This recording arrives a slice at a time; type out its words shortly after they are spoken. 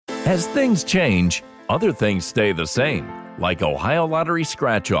As things change, other things stay the same, like Ohio Lottery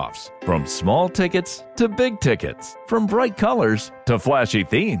scratch-offs. From small tickets to big tickets, from bright colors to flashy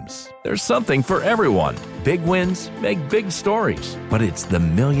themes. There's something for everyone. Big wins make big stories, but it's the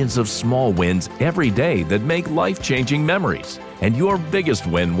millions of small wins every day that make life-changing memories. And your biggest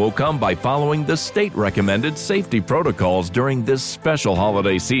win will come by following the state-recommended safety protocols during this special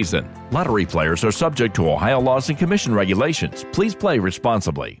holiday season. Lottery players are subject to Ohio laws and commission regulations. Please play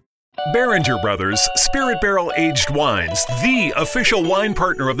responsibly. Behringer Brothers Spirit Barrel Aged Wines, the official wine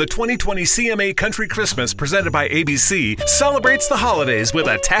partner of the 2020 CMA Country Christmas presented by ABC, celebrates the holidays with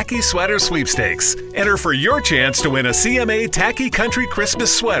a tacky sweater sweepstakes. Enter for your chance to win a CMA Tacky Country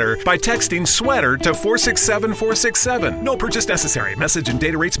Christmas sweater by texting SWEATER to 467467. No purchase necessary. Message and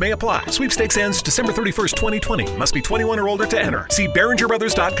data rates may apply. Sweepstakes ends December 31st, 2020. Must be 21 or older to enter. See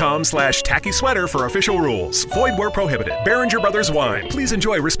BehringerBrothers.com/tacky sweater for official rules. Void where prohibited. Behringer Brothers Wine. Please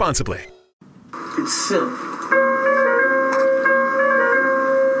enjoy responsibly. It's silly.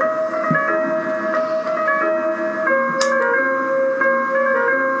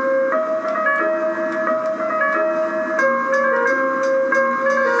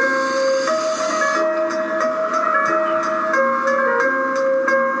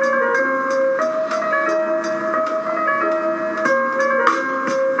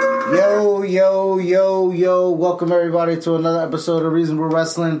 Yo, welcome everybody to another episode of Reasonable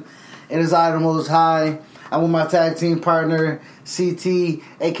Wrestling. It is I, the Most High. I'm with my tag team partner, CT,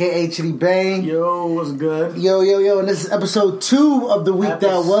 a.k.a. Chidi Bang. Yo, what's good? Yo, and this is episode 2 of the week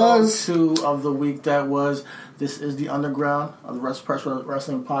that was. Episode 2 of the week that was. This is the underground of the Press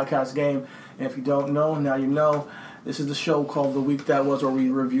Wrestling Podcast game. And if you don't know, now you know. This is the show called The Week That Was, where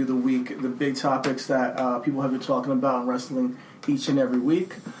we review the week, the big topics that people have been talking about in wrestling each and every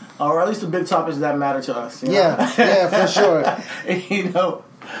week. Or at least the big topics that matter to us. Yeah, for sure. You know,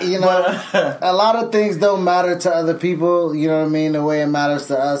 a lot of things don't matter to other people, you know what I mean, the way it matters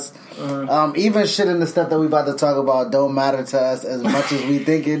to us. Even shit in the stuff that we about to talk about don't matter to us as much as we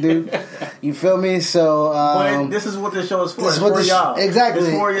think it do. You feel me? So, but this is what this show is for. It's for y'all. Exactly.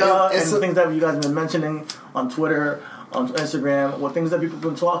 It's for y'all, and the things that you guys have been mentioning on Twitter, on Instagram, what things that people have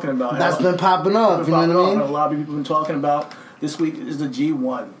been talking about. That's been popping up, you know what I mean? A lot of people have been talking about. This week is the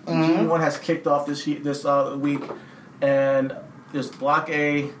G1. The G1 has kicked off this week, and there's Block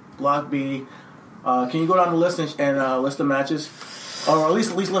A, Block B. Can you go down the list and list the matches? Or at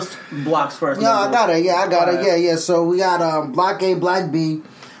least list blocks first. Yeah, I got it. Yeah. So we got Block A, Block B.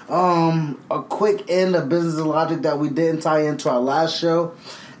 A quick end of Business and Logic that we didn't tie into our last show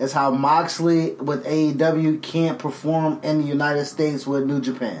is how Moxley with AEW can't perform in the United States with New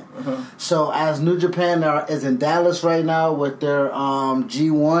Japan. So as New Japan is in Dallas right now with their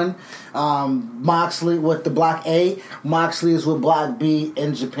G1, Moxley with the Block A, Moxley is with Block B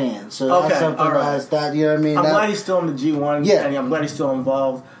in Japan. So that's something that, you know what I mean? I'm glad he's still in the G1, yeah. And I'm glad he's still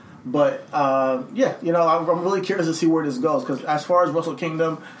involved. But, I'm really curious to see where this goes. Because as far as Wrestle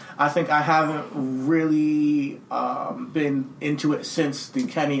Kingdom, I think I haven't really been into it since the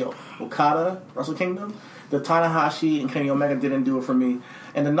Kenny Okada Wrestle Kingdom. The Tanahashi and Kenny Omega didn't do it for me.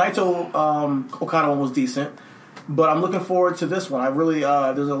 And the Naito Okada one was decent. But I'm looking forward to this one. I really,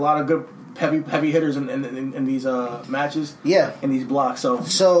 there's a lot of good heavy hitters in these matches. Yeah. In these blocks. So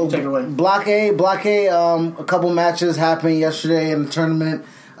take it away. Block A, a couple matches happened yesterday in the tournament.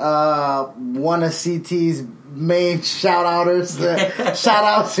 One of CT's main shout-outs here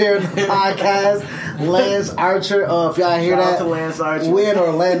in the podcast, Lance Archer. If y'all hear Shout that, out to Lance Archer. We in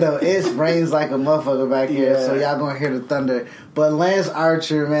Orlando. It rains like a motherfucker back here, so y'all gonna hear the thunder. But Lance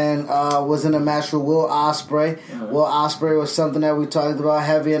Archer, man, was in a match with Will Ospreay. Will Ospreay was something that we talked about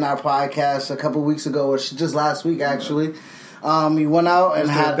heavy in our podcast a couple weeks ago, or just last week actually. He went out and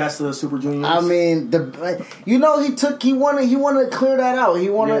had the best of the Super Juniors. I mean, he wanted to clear that out. He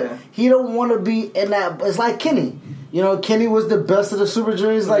don't want to be in that. It's like Kenny. You know, Kenny was the best of the Super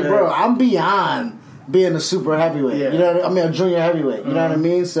Juniors. Like, bro, I'm beyond being a super heavyweight. You know what I mean? A junior heavyweight. You know what I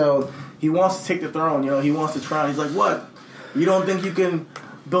mean? So he wants to take the throne. You know, he wants to try. He's like, what? You don't think you can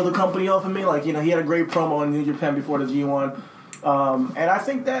build a company off of me? Like, you know, he had a great promo in New Japan before the G1. And I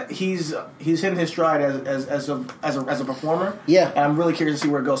think that he's hitting his stride as a performer. Yeah, and I'm really curious to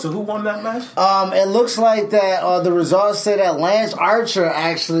see where it goes. So who won that match? It looks like that the results say that Lance Archer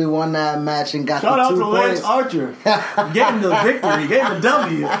actually won that match and got Shout the out 2 to points. Lance Archer getting the victory, getting the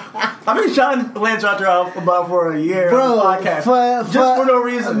W. I've been shouting Lance Archer out about for a year on the podcast, for no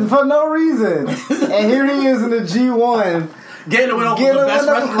reason. For no reason, and here he is in the G1. Getting the win over the best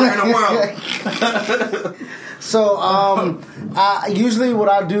wrestler in the world. So, usually what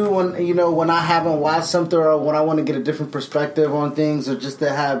I do when I haven't watched something or when I want to get a different perspective on things or just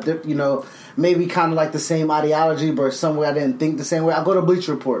to have, maybe kind of like the same ideology but some way I didn't think the same way, I go to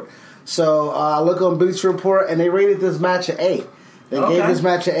Bleacher Report. So, I look on Bleacher Report and they rated this match an A. They gave this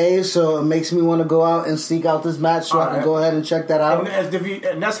match an A, so it makes me want to go out and seek out this match so I can go ahead and check that out.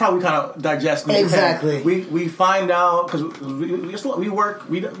 And that's how we kind of digest New Exactly. Japan. We find out, because we work,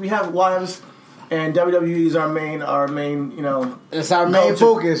 we have lives, and WWE is our main, it's our main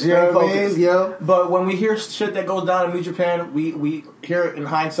focus, you know what I mean? Yeah. But when we hear shit that goes down in New Japan, we hear it in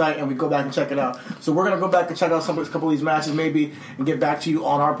hindsight and we go back and check it out. So we're going to go back and check out a couple of these matches maybe and get back to you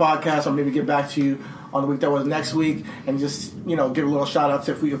on our podcast, or maybe get back to you on the week that was next week, and just give a little shout out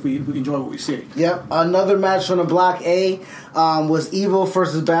to if we enjoy what we see. Yep. Another match from the Block A was Evil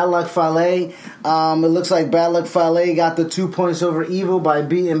versus Bad Luck Fale. It looks like Bad Luck Fale got the 2 points over Evil by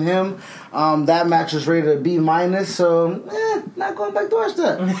beating him. That match was rated a B minus, so not going back to watch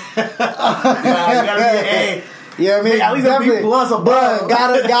that. You gotta be an A. Yeah, I mean, at least definitely. a B plus above.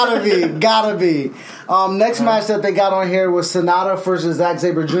 Gotta be. Next match that they got on here was Sonata versus Zack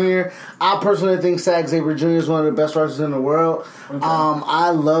Sabre Jr. I personally think Zack Sabre Jr. is one of the best wrestlers in the world. Okay.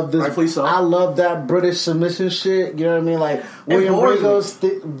 I love this. Rightfully so. I love that British submission shit. You know what I mean? Like William Regal's.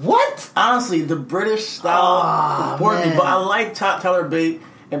 What? Honestly, the British style bores me, but I like Tyler Bate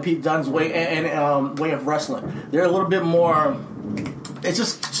and Pete Dunne's way and way of wrestling. They're a little bit more. It's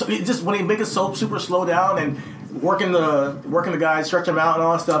just when they make it so super slow down and working the guys, stretch them out and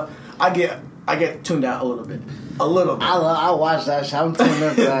all that stuff. I get tuned out a little bit. I watch that shit. I'm tuned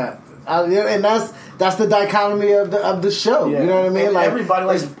in for that. And that's the dichotomy of the show. Yeah. You know what I mean? And like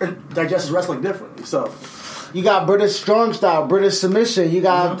everybody digests wrestling differently. So you got British strong style, British submission. You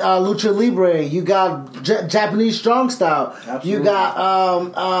got lucha libre. You got Japanese strong style. Absolutely. You got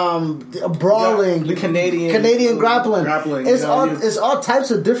brawling. The Canadian grappling. It's all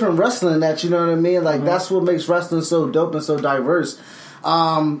types of different wrestling that you know what I mean. Like that's what makes wrestling so dope and so diverse.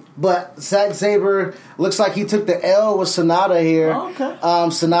 But Zack Sabre looks like he took the L with Sonata here. Oh, okay.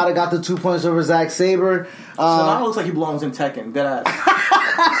 Sonata got the 2 points over Zack Sabre. Sonata looks like he belongs in Tekken. Deadass.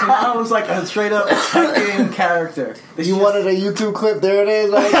 Sonata looks like a straight up Tekken character. You wanted a YouTube clip? There it is,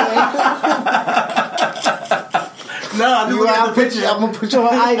 right there. No, I'm gonna put you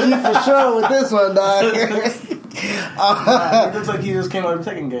on IG for sure with this one, dog. It looks like he just came out of a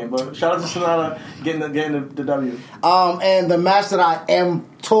Tekken game, but shout out to Sonata getting the W. And the match that I am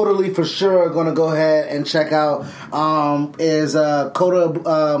totally for sure going to go ahead and check out is Kota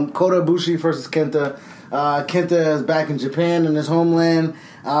Ibushi versus Kenta. Kenta is back in Japan in his homeland,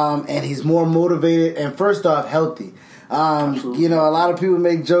 and he's more motivated and first off healthy. A lot of people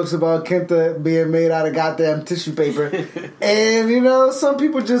make jokes about Kenta being made out of goddamn tissue paper. And, some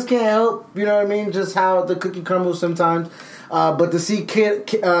people just can't help, you know what I mean, just how the cookie crumbles sometimes. But to see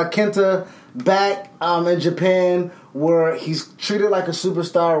Kenta back in Japan where he's treated like a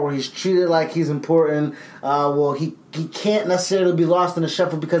superstar, where he's treated like he's important, he can't necessarily be lost in the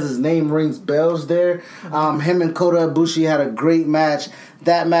shuffle because his name rings bells there. Him and Kota Ibushi had a great match.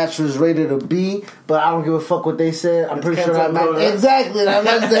 That match was rated a B, but I don't give a fuck what they said. I'm pretty sure that match exactly that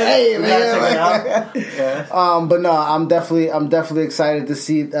match the A, man. But no, I'm definitely excited to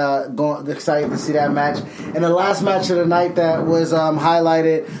see that match. And the last match of the night that was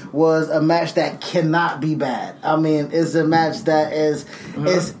highlighted was a match that cannot be bad. I mean, it's a match that is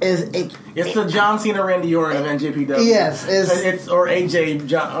it's the John Cena Randy Orton of NJPW. Yes, it's or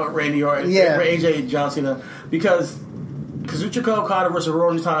AJ Randy Orton. Yeah, or AJ John Cena, because Kazuchika Okada versus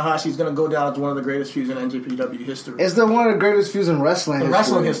Hiroshi Tanahashi is going to go down as one of the greatest feuds in NJPW history. It's one of the greatest feuds in wrestling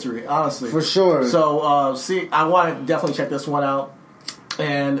history, honestly. For sure. So, I want to definitely check this one out.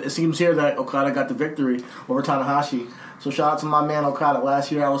 And it seems here that Okada got the victory over Tanahashi. So shout out to my man Okada.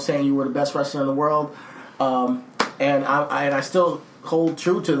 Last year I was saying you were the best wrestler in the world. And I still hold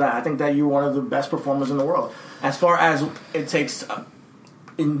true to that. I think that you're one of the best performers in the world. As far as it takes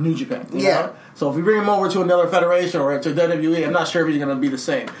in New Japan. You know? So if we bring him over to another federation or to WWE, I'm not sure if he's going to be the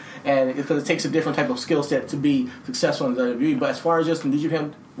same. And because it takes a different type of skill set to be successful in WWE. But as far as just in New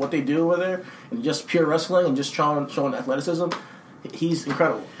Japan, what they do over there, and just pure wrestling and just showing athleticism, he's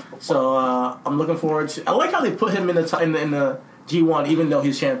incredible. So I'm looking forward to. I like how they put him in the G1, even though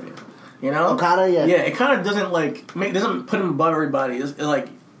he's champion. You know, Okada, yeah. It kind of doesn't put him above everybody.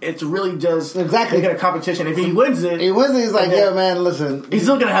 It's really just making a competition. If he wins it, he's like, yeah, man, listen. He's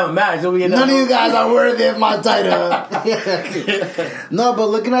still gonna have a match. None of you guys are worthy of my title. No, but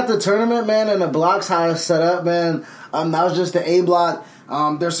looking at the tournament, man, and the blocks how it's set up, man, that was just the A block.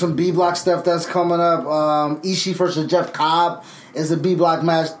 There's some B block stuff that's coming up. Ishii versus Jeff Cobb is a B block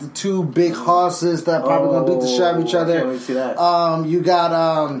match. The two big horses that probably gonna beat the shit out of each other. I can't wait to see that. You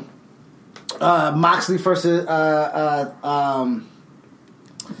got Moxley versus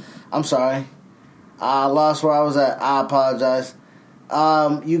I'm sorry, I lost where I was at. I apologize.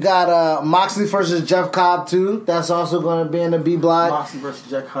 You got Moxley versus Jeff Cobb too. That's also going to be in the B block. Moxley versus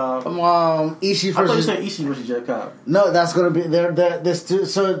Jeff Cobb. Ishii versus. I thought you said Ishii versus Jeff Cobb. No, that's going to be there's two,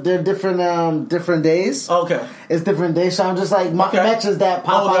 so they're different days. Okay, it's different days. So I'm just like matches that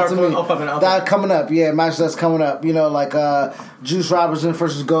pop out to me. That are coming up. Yeah, matches that's coming up. You know, like Juice Robinson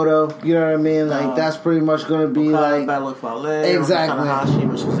versus Goto. You know what I mean? Like that's pretty much going to be like Battle of Fale. Exactly. Tanahashi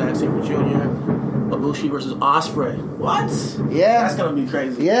versus Zack Sabre Jr. Ibushi versus Ospreay. What? Yeah, that's gonna be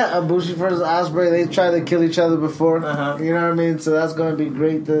crazy. Yeah, Ibushi versus Ospreay. They tried to kill each other before. You know what I mean? So that's gonna be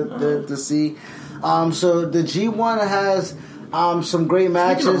great to see. So the G1 has some great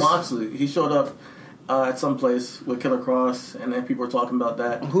matches. Speaking of Moxley, he showed up at some place with Killer Cross, and then people were talking about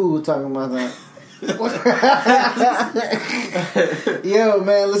that. Who were talking about that? Yo,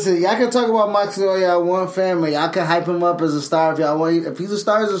 man, listen, y'all can talk about Moxley all y'all want, family. Y'all can hype him up as a star if y'all want. If he's a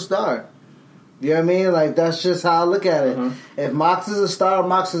star, he's a star. You know what I mean? Like, that's just how I look at it. If Mox is a star,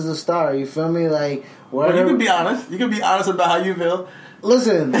 Mox is a star. You feel me? Like, whatever. But you can be honest. You can be honest about how you feel.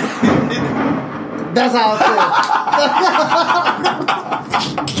 Listen. That's how I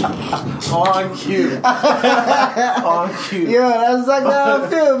feel. On cue. On cue. Yo, that's exactly how I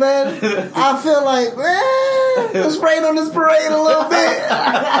feel, man. I feel like, man, let's rain on this parade a little bit.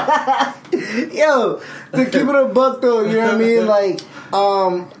 Yo, to keep it a buck, though, you know what I mean? Like,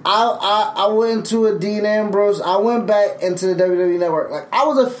 I went into a Dean Ambrose. I went back into the WWE Network. Like, I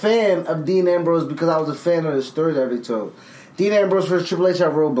was a fan of Dean Ambrose because I was a fan of the story that he told. Dean Ambrose versus Triple H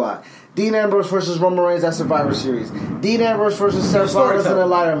at Roadblock. Dean Ambrose versus Roman Reigns at Survivor Series. Dean Ambrose versus Seth Rollins in a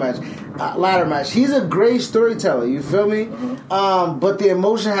ladder match. He's a great storyteller. You feel me? But the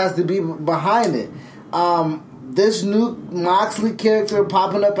emotion has to be behind it. This new Moxley character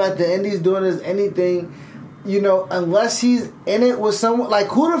popping up at the Indies doing his anything. You know, unless he's in it with someone like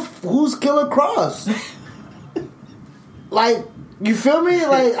who's Killer Cross? Like, you feel me?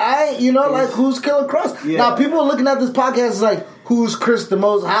 Like like who's Killer Cross? Yeah. Now people are looking at this podcast is like, who's Chris the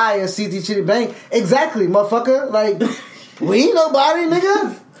Most High and CT Chidi Bang? Exactly, motherfucker. Like, we ain't nobody,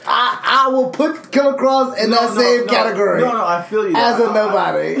 nigga. I will put Killer Cross in that same category. No, I feel you. As a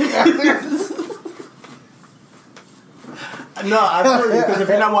nobody. No, I feel you, because if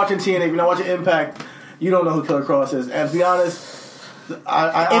you're not watching TNA, if you're not watching Impact, you don't know who Killer Cross is. And to be honest,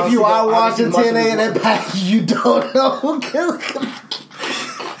 if you are watching TNA and Impact, you don't know who Killer Cross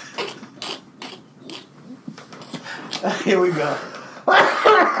is. Here we go.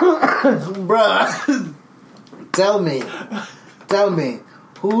 Bruh, tell me,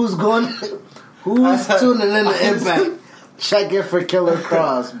 who's tuning in to Impact? Checking for Killer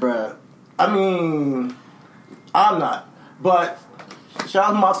Cross, bruh. I mean, I'm not, but shout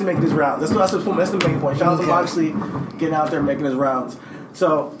out to Moxley making his rounds. That's the main point. Shout out to Moxley getting out there making his rounds.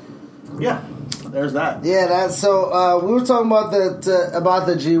 So, yeah, there's that. Yeah, that's so. We were talking about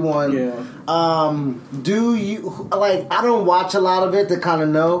the G1. Yeah. Do you like? I don't watch a lot of it to kind of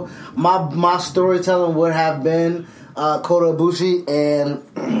know. My storytelling would have been Kota Ibushi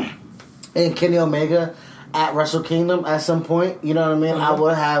and Kenny Omega at Wrestle Kingdom at some point. You know what I mean? I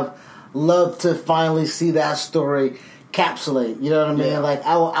would have loved to finally see that story capsulate. You know what I mean? Like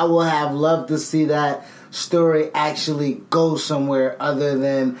I will have loved to see that story actually go somewhere other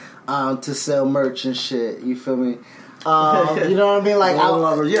than to sell merch and shit. You feel me? You know what I mean? Like I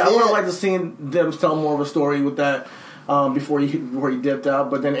would have liked to see them tell more of a story with that before he dipped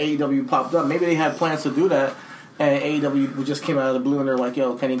out. But then AEW popped up. Maybe they had plans to do that, and AEW just came out of the blue and they're like,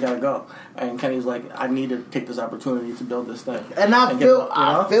 "Yo, Kenny gotta go." And Kenny's like, "I need to take this opportunity to build this thing." And I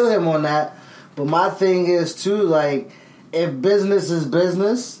feel him on that. But my thing is too, like, if business is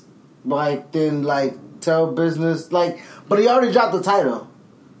business, like, then like tell business, like, but he already dropped the title.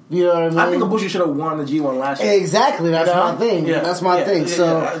 You know what I mean? I think Ibushi should have won the G1 last year. Exactly, that's my thing. Yeah. That's my thing.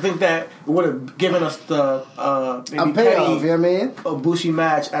 So I think that would have given us the maybe a payoff. You know what I mean? Ibushi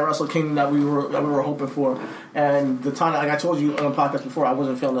match at Wrestle Kingdom that we were hoping for, and the Tana, like I told you on the podcast before, I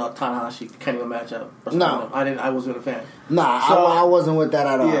wasn't feeling the Tanahashi Kenny match at Wrestle Kingdom. I wasn't a fan. Nah, so, I wasn't with that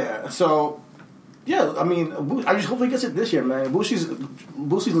at all. Yeah, so yeah, I mean, I just hope he gets it this year, man. Ibushi's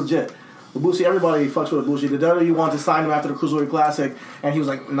legit. Ibushi, everybody fucks with Ibushi. The WWE wanted to sign him after the Cruiserweight Classic, and he was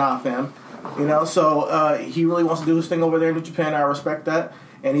like, "Nah, fam." You know, so he really wants to do his thing over there in New Japan. I respect that,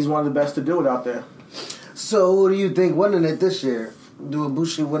 and he's one of the best to do it out there. So, who do you think winning it this year? Do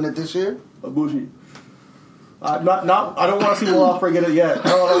Ibushi win it this year? Ibushi. I don't want to see Will Ospreay get it yet. I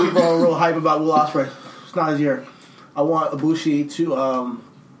don't know people are real hype about Will Ospreay. It's not his year. I want Ibushi to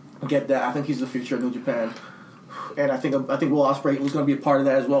get that. I think he's the future of New Japan, and I think Will Ospreay was going to be a part of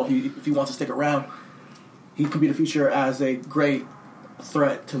that as well. If he wants to stick around, he could be the future as a great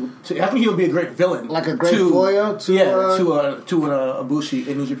threat to I think he would be a great villain, like a great foil to Ibushi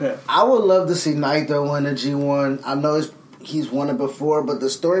in New Japan. I would love to see Naito win the G1. I know he's won it before, but the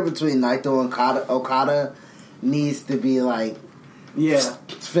story between Naito and Okada needs to be like,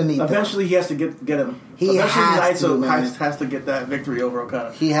 it's finito. Eventually, he has to get him. Naito has to get that victory over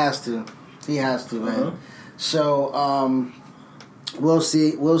Okada. He has to, man. So we'll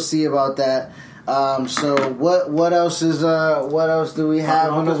see about that. So what else do we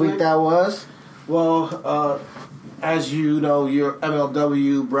have on the week that was? Well, as you know, your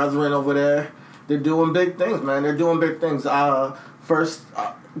MLW brethren over there, they're doing big things, man. They're doing big things. First,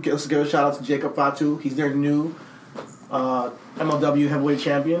 let's give a shout out to Jacob Fatu. He's their new MLW heavyweight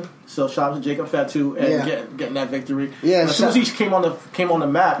champion. So shout out to Jacob Fatu and getting that victory. Yeah. As soon as he came on the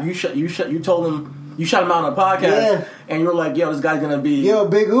map, you told him. You shot him out on a podcast, and you were like, "Yo, this guy's gonna be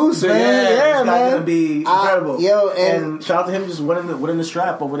Big Oos, man. This guy's gonna be incredible." And shout out to him just winning the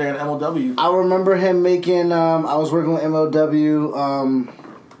strap over there in MLW. I remember him making. I was working with MLW,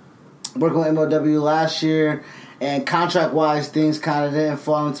 last year, and contract wise, things kind of didn't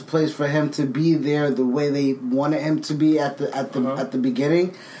fall into place for him to be there the way they wanted him to be at the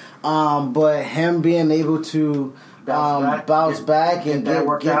beginning. But him being able to bounce back and get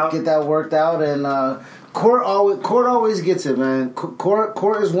that worked out, and Court always gets it, man.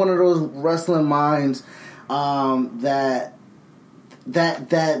 Court is one of those wrestling minds that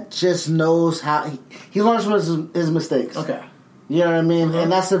just knows how he learns from his mistakes. Okay, you know what I mean,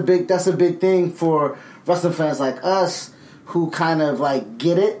 and that's a big thing for wrestling fans like us who kind of like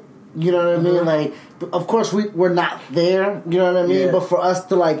get it. You know what I mean? Like, of course we're not there. You know what I mean? Yeah. But for us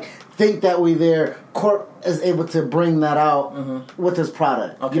to like think that we're there, Court is able to bring that out with his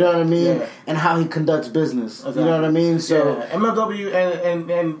product. Okay. You know what I mean? Yeah. And how he conducts business. Exactly. You know what I mean? So MLW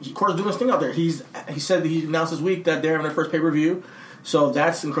and Court's doing his thing out there. He said that he announced this week that they're having their first pay-per-view. So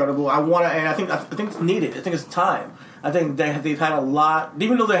that's incredible. I think it's needed. I think it's time. I think they've had a lot,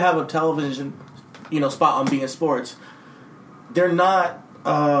 even though they have a television, spot on beIN Sports, they're not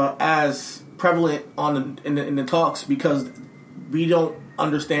as prevalent in the talks because we don't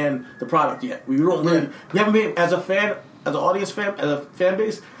understand the product yet. We haven't been as an audience fan, as a fan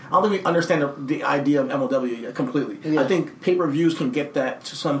base. I don't think we understand the idea of MLW yet completely. Yeah. I think pay-per-views can get that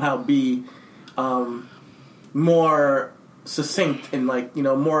to somehow be more succinct and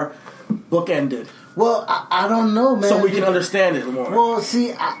more bookended. Well, I don't know, man. So we can understand it more. Well,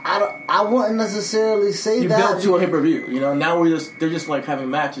 see, I wouldn't necessarily say you that. You built to a pay-per-view, Now they're just like having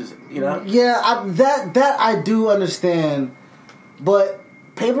matches, Yeah, that I do understand, but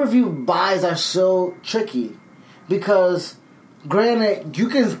pay-per-view buys are so tricky because, granted, you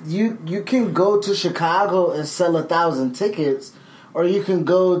can go to Chicago and sell 1,000 tickets, or you can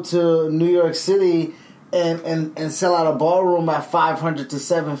go to New York City and sell out a ballroom at $500 to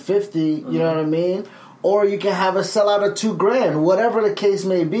 $750. You know what I mean? Or you can have a sellout of $2,000. Whatever the case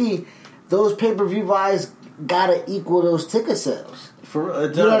may be, those pay-per-view buys gotta equal those ticket sales. You know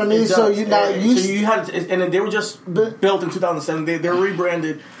what I mean? So you had, and they were just built in 2007. They're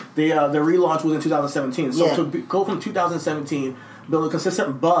rebranded. Their relaunch was in 2017. So to go from 2017, build a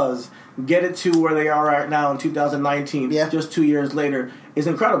consistent buzz, get it to where they are right now in 2019, just 2 years later, is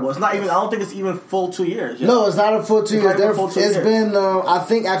incredible. It's not even. I don't think it's even full 2 years. Yet. No, it's not a full 2 years. It's been. I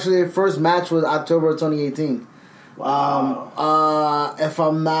think actually the first match was October 2018. Wow. If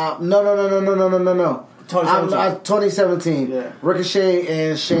I'm not, no. 2017. Yeah. Ricochet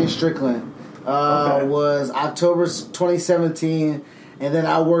and Shane Strickland was October 2017, and then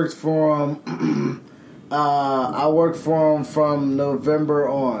I worked for him. From November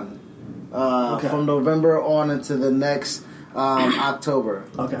on. From November on into the next October.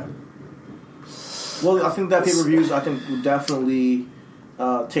 Okay. Well, I think that pay-per-views would definitely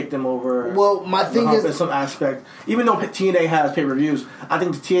take them over. Well, my thing is in some aspect, even though TNA has pay-per-views, I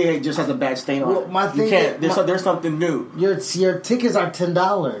think the TNA just has a bad stain on it. My thing is, there's something new. Your tickets are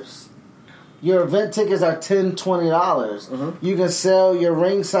 $10. Your event tickets are $10, $20. You can sell your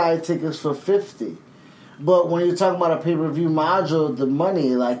ringside tickets for $50. But when you're talking about a pay-per-view module, the money,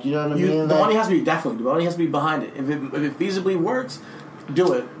 you know what I mean? The money has to be the money has to be behind it. If it feasibly works,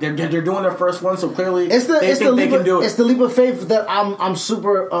 do it. They're doing their first one, so clearly they can do it. It's the leap of faith that I'm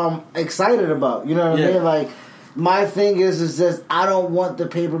super excited about. You know what I mean? Like, my thing is just I don't want the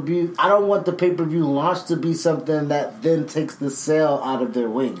pay-per-view launch to be something that then takes the sale out of their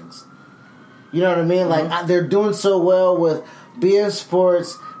wings. You know what I mean? Like, they're doing so well with being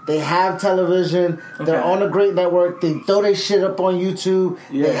sports. They have television. They're on a great network. They throw their shit up on YouTube.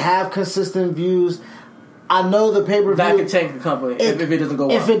 Yeah. They have consistent views. I know the pay-per-view... That could tank the company if it doesn't go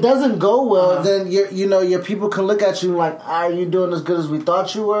well. If it doesn't go well, then your people can look at you like, are you doing as good as we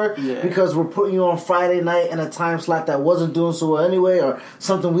thought you were? Yeah. Because we're putting you on Friday night in a time slot that wasn't doing so well anyway, or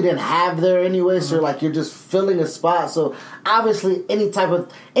something we didn't have there anyway, so like you're just filling a spot. So obviously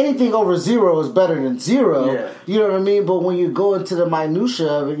anything over 0 is better than 0. Yeah. You know what I mean? But when you go into the minutia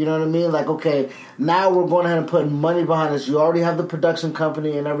of it, you know what I mean? Like, okay, now we're going ahead and putting money behind this. You already have the production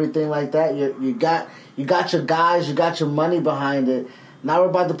company and everything like that. You got your guys, you got your money behind it. Now we're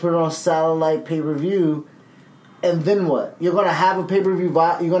about to put it on satellite pay-per-view, and then what? You're gonna have a pay-per-view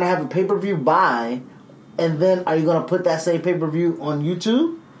buy. You're gonna have a pay-per-view buy, and then are you gonna put that same pay-per-view on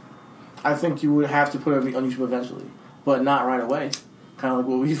YouTube? I think you would have to put it on YouTube eventually, but not right away. Kind of like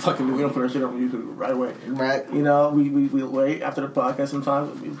what we fucking do. We don't put our shit on YouTube right away. Right. You know, we wait after the podcast.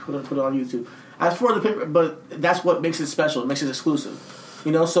 Sometimes we put it on YouTube. As for the paper, but that's what makes it special. It makes it exclusive.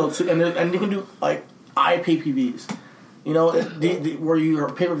 You know, and you can do like iPay-per-views, you know, where your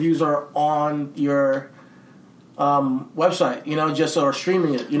pay-per-views are on your website, you know, just or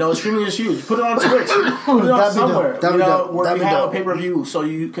streaming it. You know, streaming is huge. Put it on Twitch. Put it on somewhere. You know, where we have a pay-per-view, so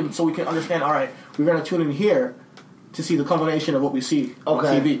we can understand. All right, we're gonna tune in here to see the combination of what we see on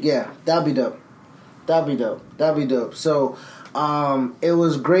TV. Yeah, that'd be dope. That'd be dope. So, it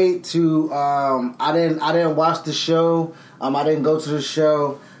was great to. I didn't watch the show. I didn't go to the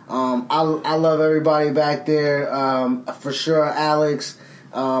show. I love everybody back there. For sure, Alex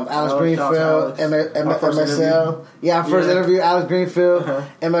Greenfield, MSL. Yeah, first interview, Alex Greenfield,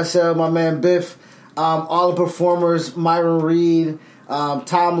 MSL, my man Biff, all the performers, Myron Reed,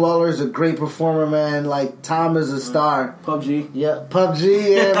 Tom Lawler is a great performer, man. Like, Tom is a star. PUBG. Yeah,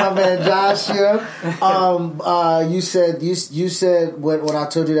 PUBG, yeah, my man Josh, yeah. You said when I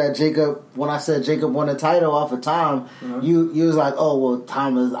told you that Jacob, when I said Jacob won the title off of Tom, you was like, oh, well,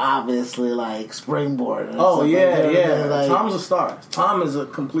 Tom is obviously like springboard. Oh, yeah. Like, Tom's a star. Tom is a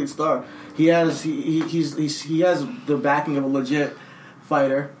complete star. He has the backing of a legit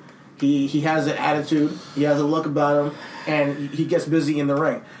fighter. He has an attitude. He has a look about him, and he gets busy in the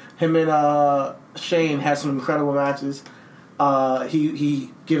ring. Him and Shane had some incredible matches. He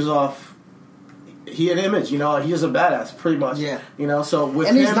gives off an image. You know, he is a badass, pretty much. Yeah. You know, so with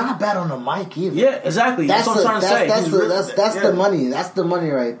him, he's not bad on the mic either. Yeah, exactly. That's what I'm trying to say. That's the money. That's the money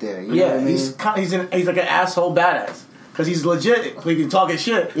right there. You know what I mean? He's like an asshole badass because he's legit. He can talk his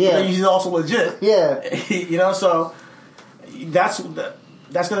shit. Yeah. But he's also legit. Yeah. You know, so that's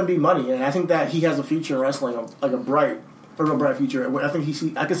going to be money, and I think that he has a future in wrestling, like a real bright future. I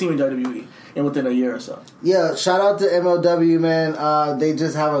think I can see him in WWE in within a year or so. Yeah, shout out to MLW, man. They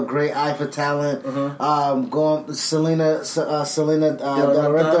just have a great eye for talent. Selena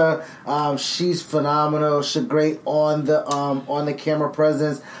Del Renta, she's phenomenal. She's great on the camera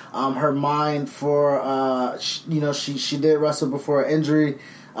presence. Her mind for she did wrestle before an injury,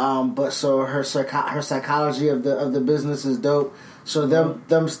 but so her psychology of the business is dope. So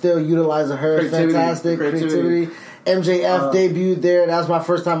them still utilizing her fantastic creativity. MJF debuted there. That was my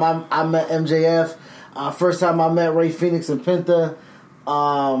first time I met MJF. First time I met Ray Phoenix and Penta.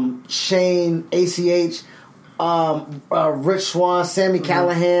 Shane, ACH, Rich Swann, Sammy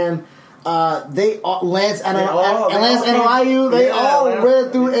Callahan. They all, Lance Anoa'iu, they all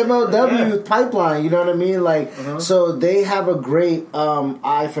read through MLW pipeline. You know what I mean? Like, so they have a great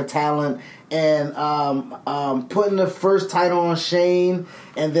eye for talent. And putting the first title on Shane,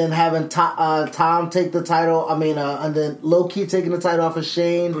 and then having Tom take the title. And then Low Key taking the title off of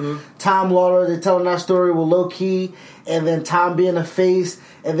Shane. Tom Lawler, they're telling that story with Low Key, and then Tom being a face,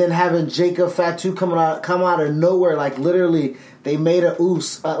 and then having Jacob Fatu come out of nowhere. Like, literally, they made a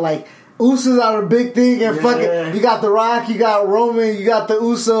Usos are a big thing, and fucking, you got The Rock, you got Roman, you got the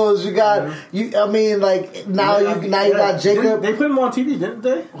Usos, you got now you got Jacob. They put him on TV, didn't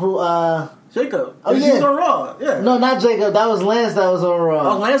they? Who? Jacob. Oh, yeah. He was on Raw. Yeah. No, not Jacob. That was Lance that was on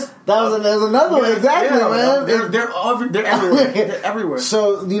Raw. Oh, Lance? There's another one. Exactly, man. They're everywhere. They're everywhere.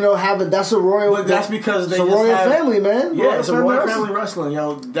 So, that's a royal... But that's because it's a royal family, man. Yeah, it's a royal family wrestling.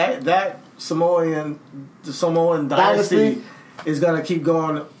 That Samoan dynasty is going to keep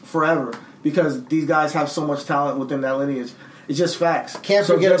going forever because these guys have so much talent within that lineage. It's just facts. Can't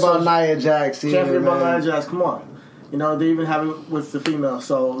forget about Nia Jax. Can't forget about Nia Jax. Come on. You know, they even have it with the female.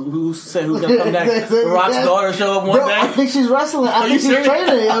 So who's going to come back? The Rock's daughter show up one day? I think she's wrestling. I think she's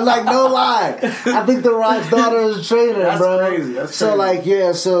training. I'm like, no lie. I think the Rock's daughter is a trainer, That's bro. Crazy. That's so,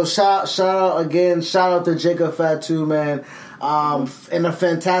 crazy. So shout out again. Shout out to Jacob Fatu, man. in a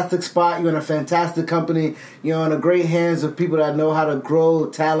fantastic spot. You're in a fantastic company. You're in a great hands of people that know how to grow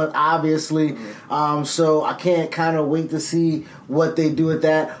talent, obviously. So I can't kind of wait to see what they do with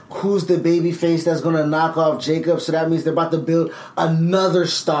that. Who's the baby face that's going to knock off Jacob? So that means they're about to build another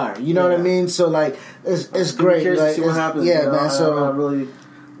star. You know what I mean? So, like, it's great. Like, see what happens. Yeah, man. So I really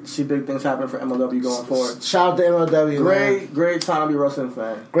see big things happen for MLW going forward. Shout out to MLW. Great time to be a wrestling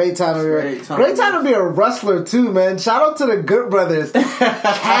fan. Great time to be a wrestler too, man. Shout out to the Good Brothers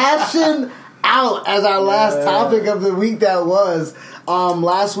cashing out as our last topic of the week. That was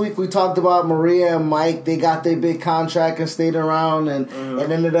last week. We talked about Maria and Mike. They got their big contract and stayed around and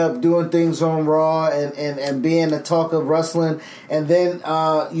ended up doing things on Raw and being the talk of wrestling. And then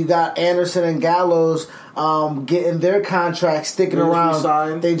you got Anderson and Gallows getting their contract, sticking around.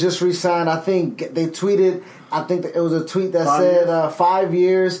 Re-signed. They just re-signed. I think they tweeted. I think it was a tweet that said 5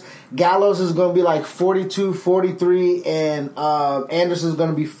 years. Gallows is going to be like 42, 43, and Anderson's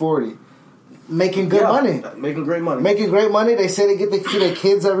going to be 40. Making good money. Making great money. Making great money. They say they get to see their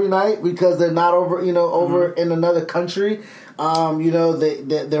kids every night because they're not over, over in another country.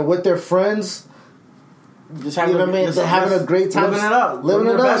 They're with their friends. Just having, They're having a great time. Living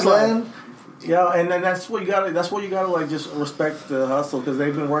it up, man. Life. Yeah, and then that's what you got. That's what you got to like just respect the hustle because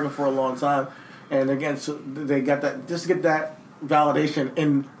they've been working for a long time, and again, so they got that just to get that validation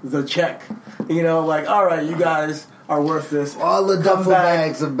in the check. Like all right, you guys are worth this. All the duffel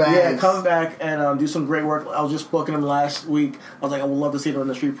bags of bags. Yeah, come back and do some great work. I was just booking them last week. I was like, I would love to see them in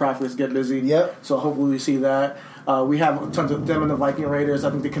the Street Profits get busy. Yep. So hopefully we see that. We have tons of them and the Viking Raiders. I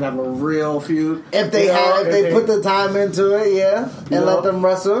think they can have a real feud if they put the time into it, and let them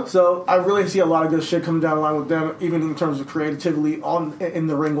wrestle. So I really see a lot of good shit coming down the line with them, even in terms of creativity in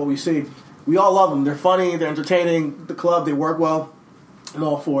the ring. What we see, we all love them. They're funny, they're entertaining. The club, they work well. I'm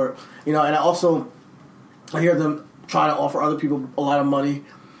all for it, And I hear them trying to offer other people a lot of money.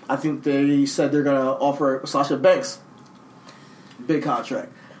 I think they said they're going to offer Sasha Banks big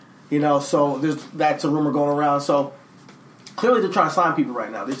contract. So that's a rumor going around. So clearly they're trying to sign people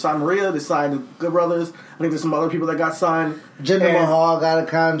right now. They signed Maria. They signed the Good Brothers. I think there's some other people that got signed. Jinder Mahal got a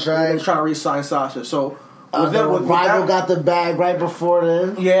contract. They're trying to re-sign Sasha. So Revival got the bag right before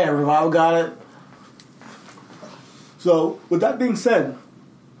then. Yeah, Revival got it. So with that being said,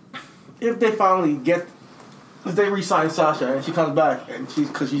 if they re-sign Sasha and she comes back and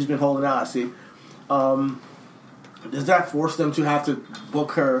because she's been holding out, I see. Does that force them to have to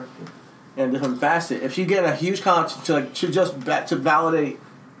book her in a different facet? If she get a huge contract to validate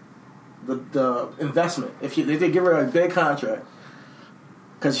the investment, if they give her a big contract,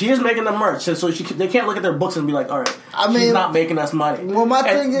 because she is making the merch, so they can't look at their books and be like, all right, she's not making us money. Well, my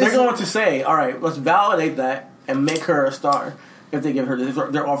thing is, they're going to say, all right, let's validate that and make her a star. If they give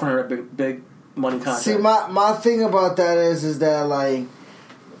her, they're offering her a big money contract. See, my thing about that is that like.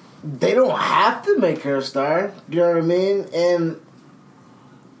 They don't have to make her a star. You know what I mean? And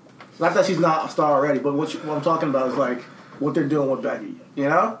not that she's not a star already, but what I'm talking about is like what they're doing with Becky.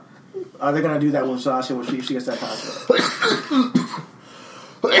 Are they going to do that with Sasha when she gets that contract?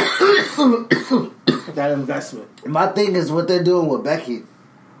 That investment. My thing is what they're doing with Becky.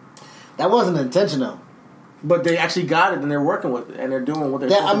 That wasn't intentional. But they actually got it and they're working with it and they're doing what they're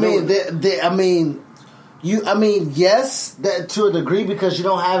doing. Yes, that to a degree because you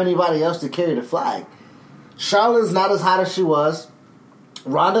don't have anybody else to carry the flag. Charlotte's not as hot as she was.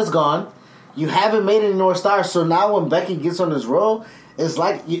 Ronda's gone. You haven't made any more stars, so now when Becky gets on this roll, it's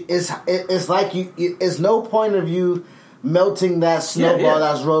no point of you melting that snowball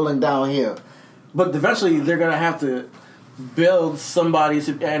that's rolling downhill. But eventually, they're gonna have to build somebody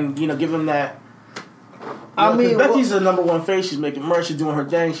and give them that. Becky's the number one face. She's making merch. She's doing her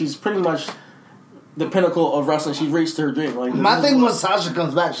thing. She's pretty much the pinnacle of wrestling. She reached her dream. Like my thing when Sasha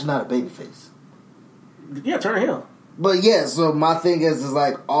comes back, she's not a babyface. Yeah, turn her heel. But yeah, so my thing is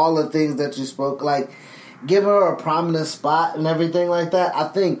like all the things that you spoke, like give her a prominent spot and everything like that. I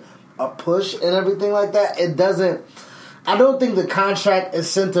think a push and everything like that. It doesn't. I don't think the contract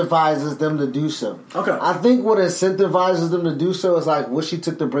incentivizes them to do so. Okay. I think what incentivizes them to do so is like what she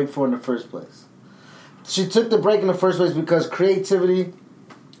took the break for in the first place. She took the break in the first place because creatively,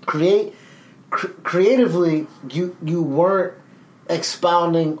 you weren't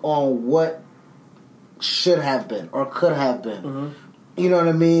expounding on what should have been or could have been. Mm-hmm. You know what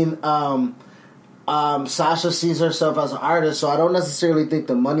I mean? Sasha sees herself as an artist, so I don't necessarily think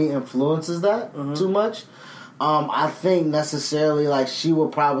the money influences that too much. I think necessarily like she will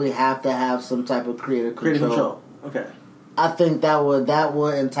probably have to have some type of creative control. Okay. I think that would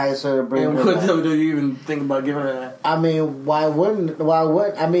entice her to bring her back. Do you even think about giving her that? I mean, why wouldn't?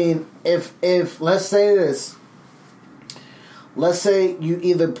 I mean, if let's say this, let's say you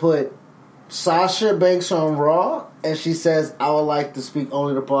either put Sasha Banks on Raw, and she says, "I would like to speak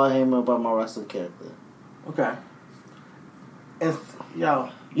only to Paul Heyman about my wrestling character." Okay. And you know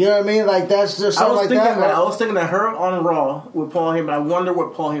what I mean? Like that's just something like that. I was thinking that her on Raw with Paul Heyman. I wonder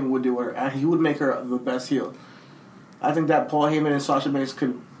what Paul Heyman would do with her. And he would make her the best heel. I think that Paul Heyman and Sasha Banks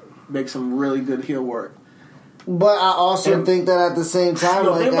could make some really good heel work. But I also think that at the same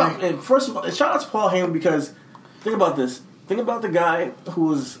time, first of all, shout out to Paul Heyman because think about this. Think about the guy who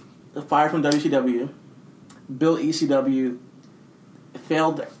was fired from WCW, built ECW,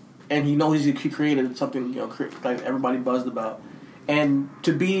 failed, and he created something like everybody buzzed about, and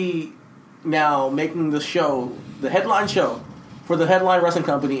to be now making the show, the headline show for the headline wrestling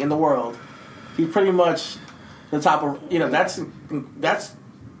company in the world, he's pretty much the top of that's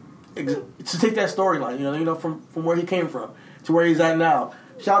to take that storyline, from where he came from to where he's at now.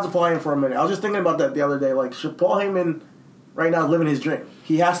 Shout out to Paul Heyman for a minute. I was just thinking about that the other day. Like, should Paul Heyman right now living his dream?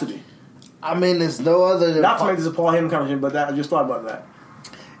 He has to be. I mean, there's no other than... Not to make this a Paul Heyman conversation, but I just thought about that.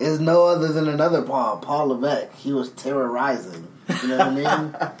 There's no other than another Paul Levesque. He was terrorizing. You know what I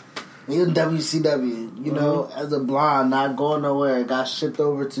mean? He was WCW, as a blonde, not going nowhere. Got shipped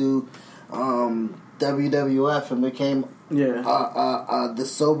over to WWF and became the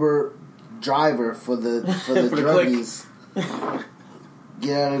sober driver for the druggies.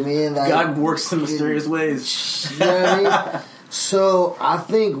 You know what I mean? Like, God works in mysterious ways. You know what I mean? So I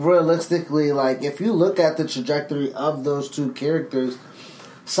think realistically, like if you look at the trajectory of those two characters,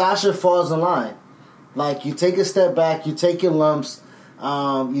 Sasha falls in line. Like you take a step back, you take your lumps,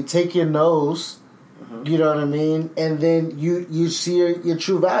 you take your nose, you know what I mean, and then you see your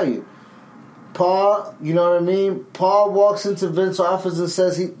true value. Paul, you know what I mean? Paul walks into Vince's office and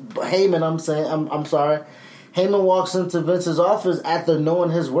says Heyman walks into Vince's office after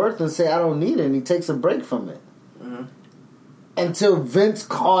knowing his worth and say, I don't need it, and he takes a break from it. Mm-hmm. Until Vince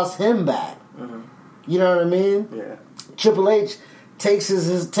calls him back. Mm-hmm. You know what I mean? Yeah. Triple H takes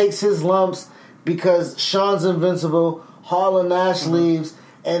his lumps because Shawn's invincible, Hall and Nash leaves,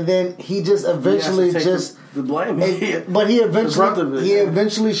 and then he just eventually the blame. But he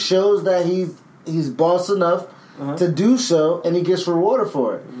eventually shows that he's boss enough to do so, and he gets rewarded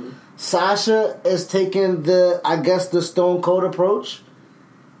for it. Mm-hmm. Sasha is taking the Stone Cold approach,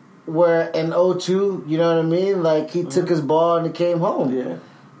 where in 2002, you know what I mean? Like, he took his ball and he came home. Yeah.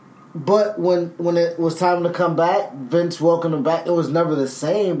 But when it was time to come back, Vince welcomed him back. It was never the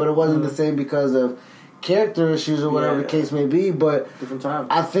same, but it wasn't the same because of character issues or whatever the case may be. But different time.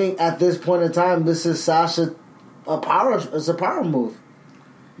 I think at this point in time, this is Sasha it's a power move.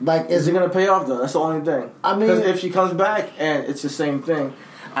 Like, is it going to pay off, though? That's the only thing. I mean, because if she comes back and it's the same thing,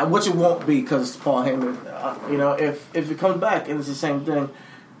 which it won't be because it's Paul Heyman. If it comes back and it's the same thing,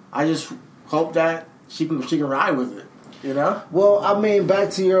 I just hope that she can ride with it. Well, I mean,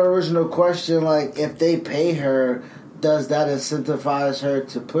 back to your original question, like if they pay her, does that incentivize her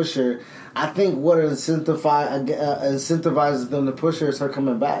to push her? I think what incentivizes them to push her is her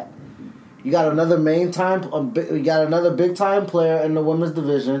coming back. You got another big time player in the women's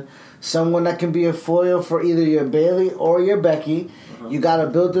division, someone that can be a foil for either your Bayley or your Becky. You got a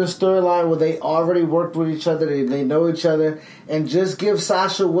built-in storyline where they already worked with each other, they know each other, and just give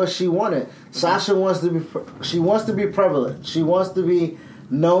Sasha what she wanted. Sasha wants to be prevalent. She wants to be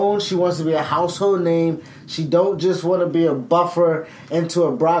known. She wants to be a household name. She don't just want to be a buffer into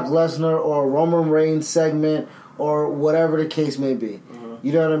a Brock Lesnar or a Roman Reigns segment or whatever the case may be.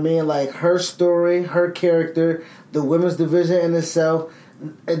 You know what I mean? Like, her story, her character, the women's division in itself,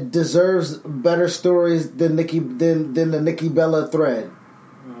 it deserves better stories than the Nikki Bella thread.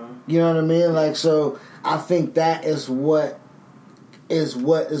 You know what I mean? Like, so I think that is what is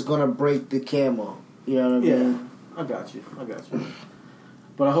going to break the camel. You know what I mean? Yeah, I got you.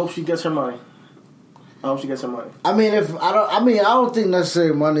 But I hope she gets her money. I hope she gets her money. I don't think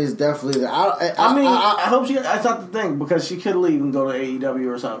necessarily money is definitely there. I hope she. That's not the thing, because she could leave and go to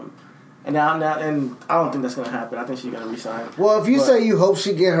AEW or something. And now, and I don't think that's going to happen. I think she's going to resign. Well, if you say you hope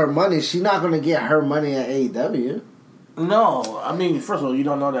she get her money, she's not going to get her money at AEW. No, I mean, first of all, you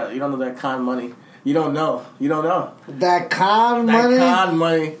don't know that. You don't know that con money. You don't know. That con money? That con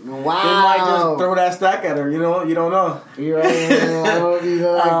money. Wow. They might just throw that stack at her. You don't know. You're right.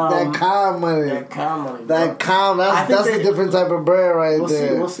 That con money. That's a different type of bread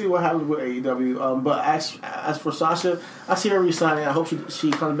there. We'll see what happens with AEW. But as for Sasha, I see her resigning. I hope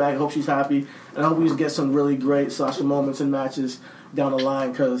she comes back. I hope she's happy. And I hope we just get some really great Sasha moments and matches down the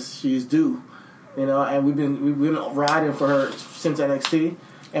line, because she's due. And we've been riding for her since NXT,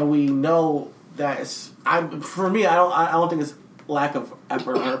 and we know that I don't think it's lack of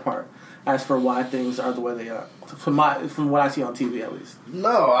effort on her part. as for why things are the way they are. From what I see on TV, at least.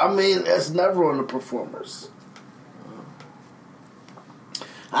 No, I mean, it's never on the performers.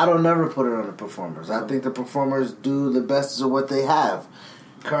 I don't never put it on the performers. I think the performers do the best of what they have.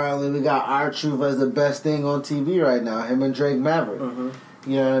 Currently, we got R-Truth as the best thing on TV right now. Him and Drake Maverick.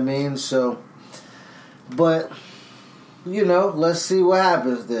 You know what I mean? So, but, you know, let's see what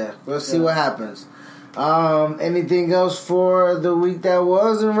happens there. Let's see what happens. Anything else for the week that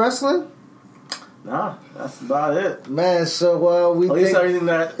was in wrestling? Nah, that's about it. Man, so, we at least everything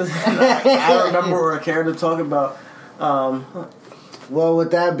that I remember or care to talk about. Well,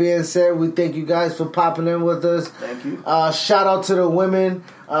 with that being said, we thank you guys for popping in with us. Thank you. Shout out to the women.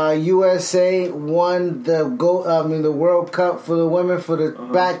 USA won the World Cup for the women for the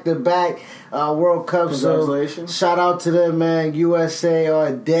back-to-back World Cup. Congratulations. So shout out to them, man. USA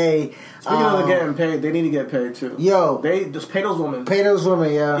all day. Speaking of getting paid, they need to get paid too. Yo, they just pay those women. Pay those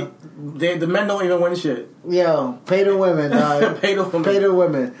women, yeah. The men don't even win shit. Yo, pay the women. Pay the women. Pay the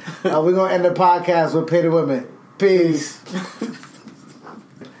women. We're gonna end the podcast with pay the women. Peace.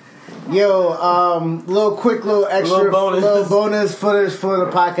 Yo, little extra bonus footage for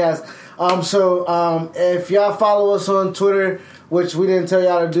the podcast. So if y'all follow us on Twitter, which we didn't tell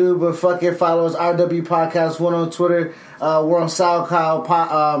y'all to do, but fuck it, follow us, RW Podcast 1 on Twitter. We're on SoundCloud,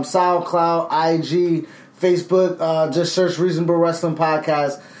 IG, Facebook. Just search Reasonable Wrestling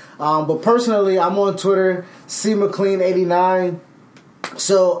Podcast. But personally, I'm on Twitter, CMcLean89.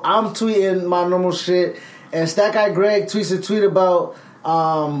 So I'm tweeting my normal shit, and Stack Guy Greg tweets a tweet about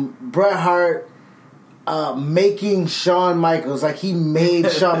Bret Hart making Shawn Michaels. Like, he made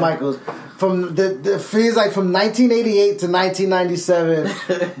Shawn Michaels from the feels like from 1988 to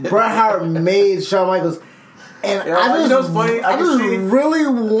 1997. Bret Hart made Shawn Michaels, and I just really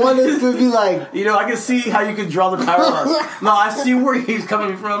wanted to be like, I can see how you could draw the parallels. No, I see where he's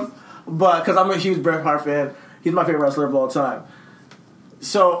coming from, but because I'm a huge Bret Hart fan, he's my favorite wrestler of all time.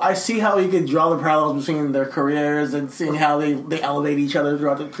 So I see how you could draw the parallels between their careers and seeing how they elevate each other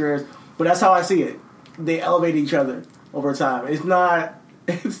throughout their careers. But that's how I see it. They elevate each other over time. It's not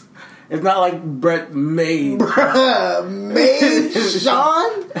like Bret made Shawn?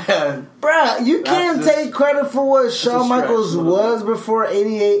 Bruh, you can't take credit for what Shawn Michaels was before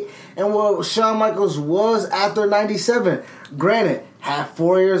 88 and what Shawn Michaels was after 97. Granted, had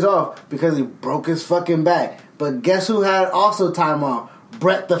 4 years off because he broke his fucking back. But guess who had also time off?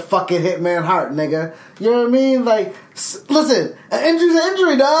 Bret the fucking Hitman Hart, nigga. You know what I mean? Like, listen, an injury's an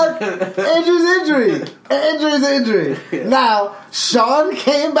injury, dog. An injury's an injury. An injury's an injury. Yeah. Now, Shawn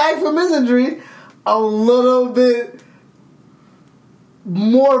came back from his injury a little bit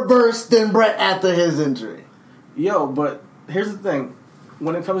more versed than Bret after his injury. Yo, but here's the thing.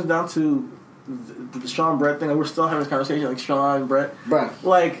 When it comes down to the Shawn Bret thing, and we're still having this conversation, like Shawn, Bret.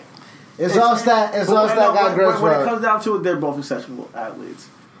 Like, It's all that guy Greg. When it comes down to it, they're both exceptional athletes.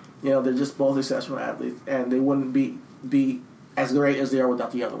 They're just both exceptional athletes, and they wouldn't be as great as they are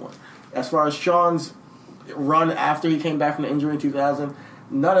without the other one. As far as Shawn's run after he came back from the injury in 2000,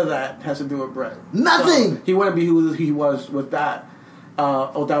 none of that has to do with Bret. Nothing. So he wouldn't be who he was with that,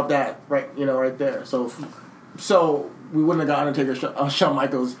 without that, right? Right there. So we wouldn't have got Undertaker, Shawn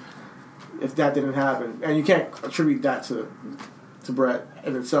Michaels, if that didn't happen, and you can't attribute that to Bret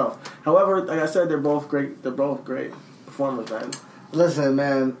in itself. However, like I said, they're both great. They're both great performers, man. Listen,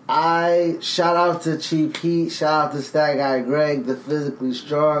 man, I shout out to Cheap Heat, shout out to Stack Guy Greg, the Physically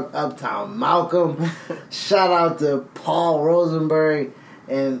Strong, Uptown Malcolm, shout out to Paul Rosenberg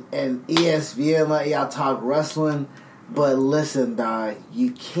and ESPN, let y'all talk wrestling. But listen, dog,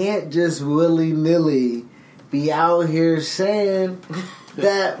 you can't just willy-nilly be out here saying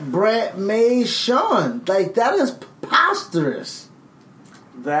that Bret made Shawn. Like, that is preposterous.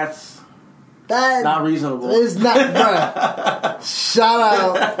 That's not reasonable. It's not, bruh. Shout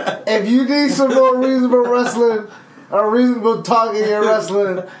out. If you need some more reasonable wrestling or reasonable talk in your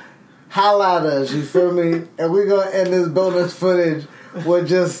wrestling, holla at us, you feel me? And we're going to end this bonus footage with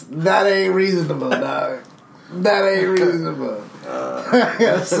just, that ain't reasonable, dog. That ain't reasonable.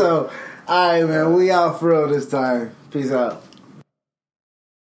 So, alright, man, we out for real this time. Peace out.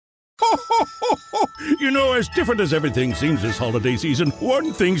 As different as everything seems this holiday season,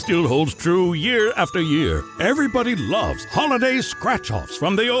 one thing still holds true year after year. Everybody loves holiday scratch-offs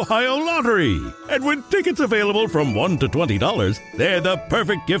from the Ohio Lottery. And with tickets available from $1 to $20, they're the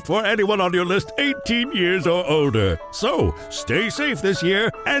perfect gift for anyone on your list 18 years or older. So, stay safe this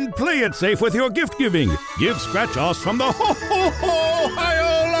year and play it safe with your gift giving. Give scratch-offs from the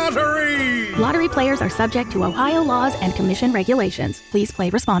Ohio Lottery! Lottery players are subject to Ohio laws and commission regulations. Please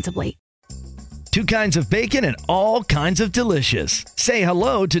play responsibly. 2 kinds of bacon and all kinds of delicious. Say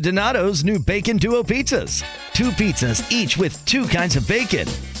hello to Donato's new Bacon Duo pizzas. 2 pizzas, each with 2 kinds of bacon.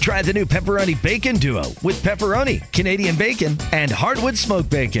 Try the new Pepperoni Bacon Duo with pepperoni, Canadian bacon, and hardwood smoked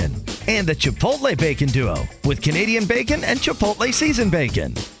bacon. And the Chipotle Bacon Duo with Canadian bacon and Chipotle seasoned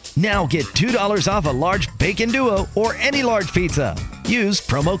bacon. Now get $2 off a large Bacon Duo or any large pizza. Use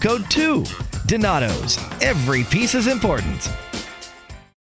promo code 2. Donato's. Every piece is important.